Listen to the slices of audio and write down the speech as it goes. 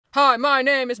Hi, my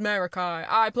name is Merakirozes.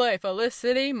 I play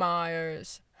Felicity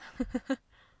Myers.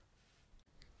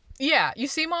 Yeah, you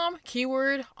see, Mom?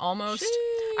 Keyword, almost.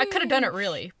 I could have done it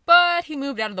really, but he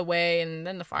moved out of the way and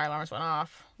then the fire alarms went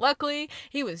off. Luckily,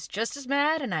 he was just as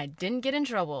mad and I didn't get in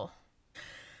trouble.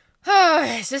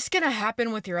 Is this gonna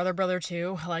happen with your other brother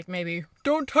too? Like maybe,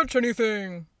 don't touch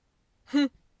anything. I'm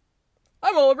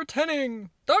Oliver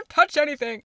Tenning. Don't touch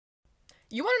anything.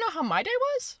 You want to know how my day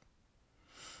was?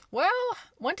 Well,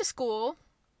 went to school,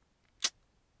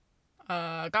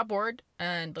 got bored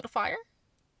and lit a fire.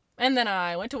 And then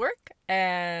I went to work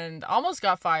and almost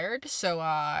got fired, so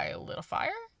I lit a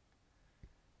fire.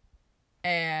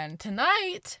 And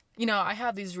tonight, I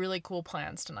have these really cool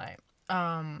plans tonight.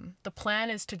 The plan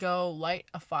is to go light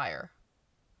a fire.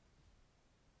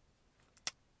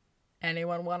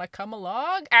 Anyone want to come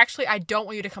along? Actually, I don't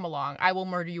want you to come along. I will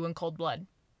murder you in cold blood.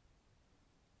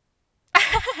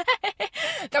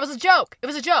 That was a joke. It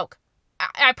was a joke.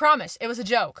 I promise. It was a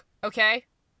joke. Okay?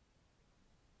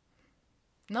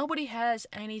 Nobody has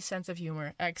any sense of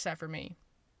humor except for me.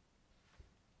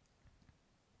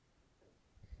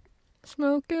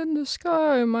 Smoke in the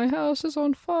sky, my house is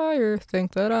on fire.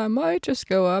 Think that I might just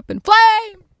go up and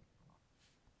flame!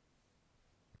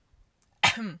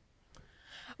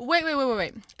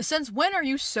 Wait. Since when are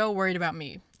you so worried about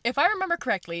me? If I remember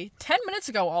correctly, 10 minutes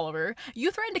ago, Oliver,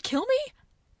 you threatened to kill me?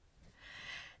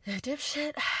 The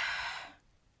dipshit.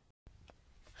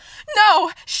 No!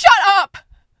 Shut up!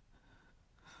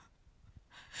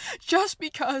 Just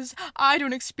because I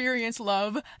don't experience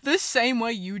love the same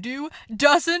way you do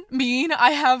doesn't mean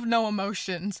I have no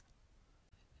emotions.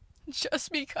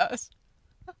 Just because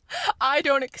I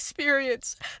don't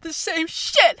experience the same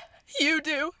shit you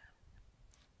do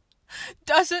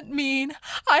doesn't mean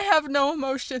I have no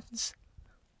emotions.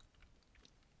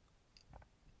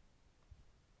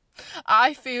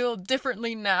 I feel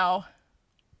differently now.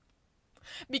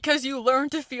 Because you learn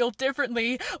to feel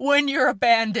differently when you're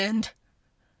abandoned.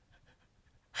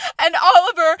 And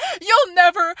Oliver, you'll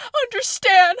never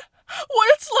understand what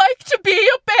it's like to be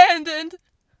abandoned.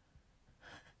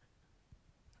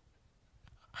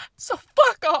 So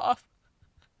fuck off.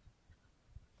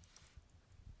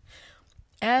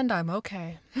 And I'm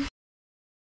okay.